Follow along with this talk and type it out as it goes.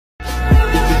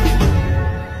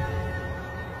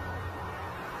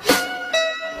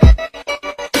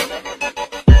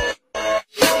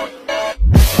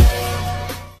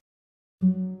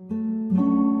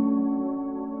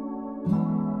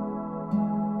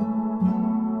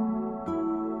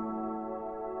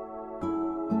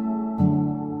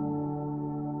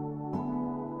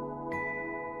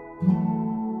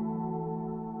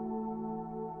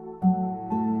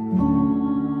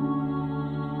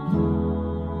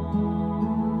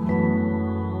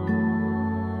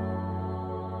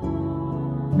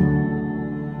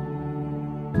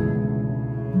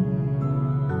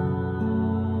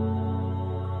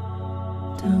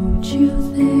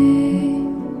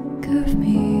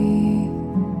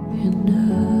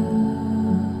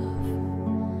enough.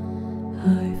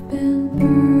 I've been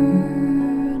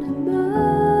burned in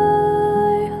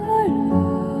my heart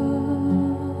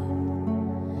up.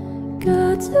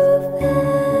 Got to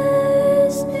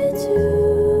face me to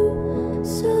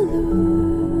salute.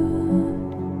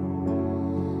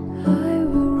 I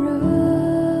will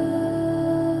run,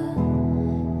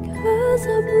 'cause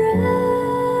I'm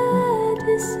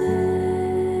ready, say.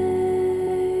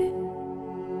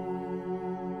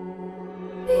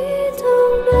 We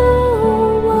don't know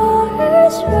what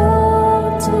is wrong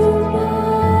tonight.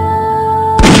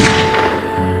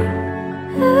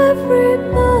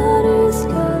 Everybody's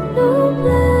got no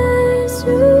place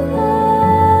to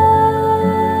hide.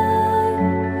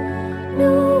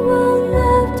 No one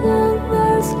left and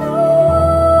there's no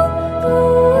one go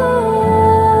on.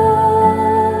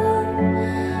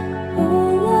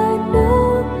 All I know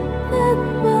that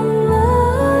my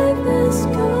life is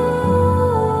gone.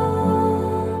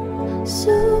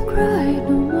 So cry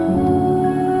no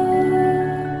more,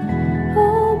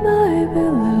 oh my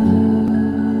beloved.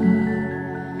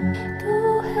 Go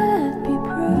ahead, be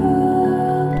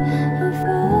proud of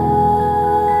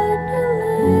what you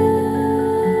live.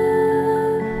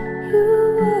 You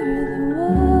are the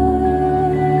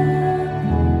one,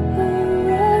 a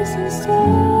rising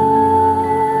star.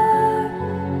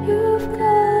 You've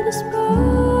got a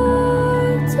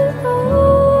spark to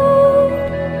hold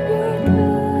your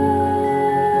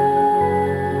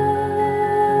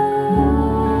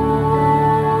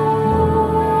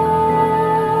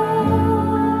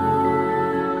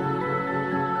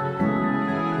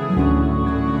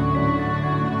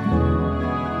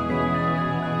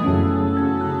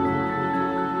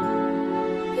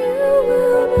You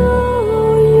will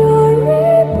know you're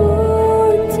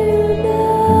reborn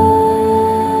tonight.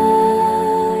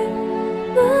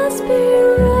 Must be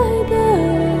right that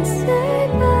I'll stay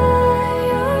by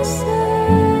your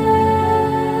side.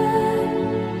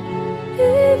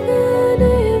 Even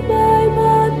if my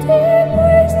body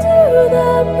breaks to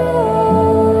the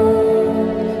bone,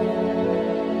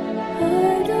 I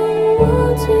don't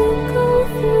want to go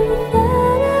through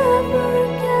that ever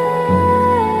again.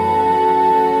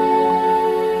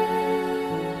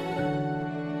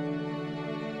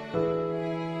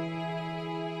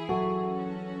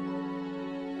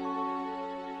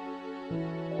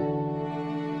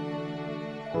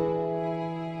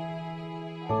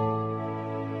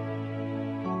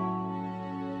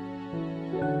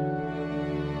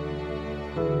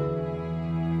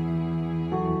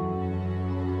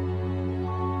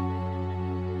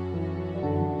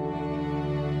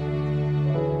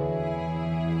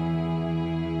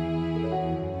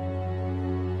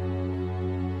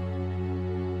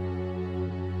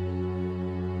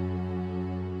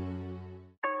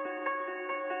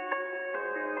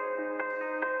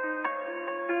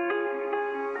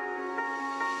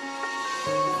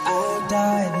 I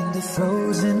dive into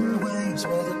frozen waves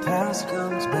where the past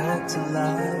comes back to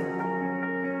life.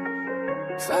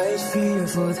 Fight fear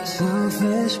for the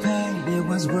selfish pain, it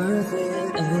was worth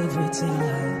it every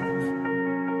time.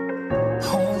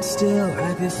 Hold still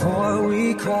right before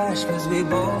we crash, 'cause we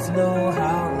both know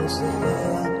how this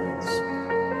ends.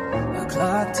 A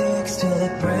clock ticks till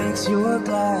it breaks your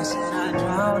glass, and I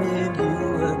drown in you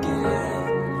again.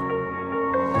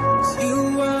 'Cause you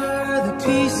are the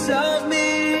piece of me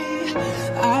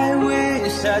I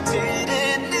wish I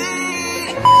didn't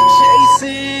need.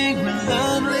 Chasing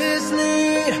relentlessly,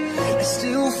 I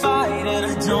still fight and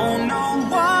I don't know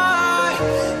why.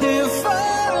 If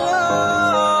our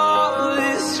love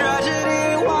is tragedy,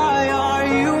 why are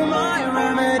you my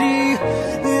remedy?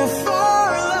 If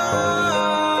our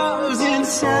love's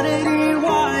insanity,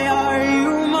 why are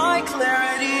you my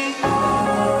clarity?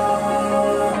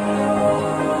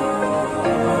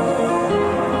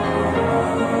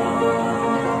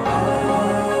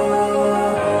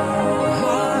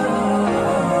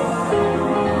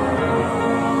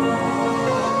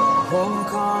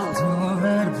 Walk on through a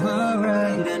red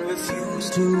parade and refuse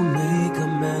to make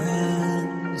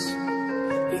amends.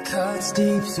 It cuts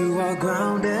deep through our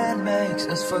ground and makes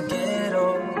us forget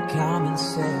all common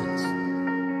sense.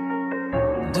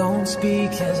 Don't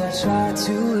speak as I try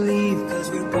to leave, 'cause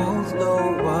we both know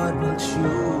what we'll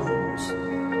choose.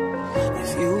 If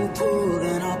you pull,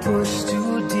 then I'll push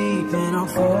too deep and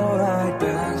I'll fall right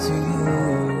back to you.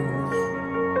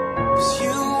 'Cause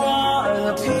you are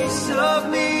the piece of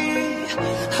me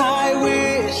I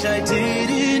wish I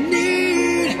didn't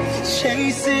need.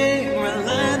 Chasing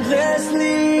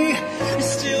relentlessly,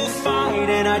 still fight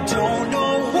and I don't know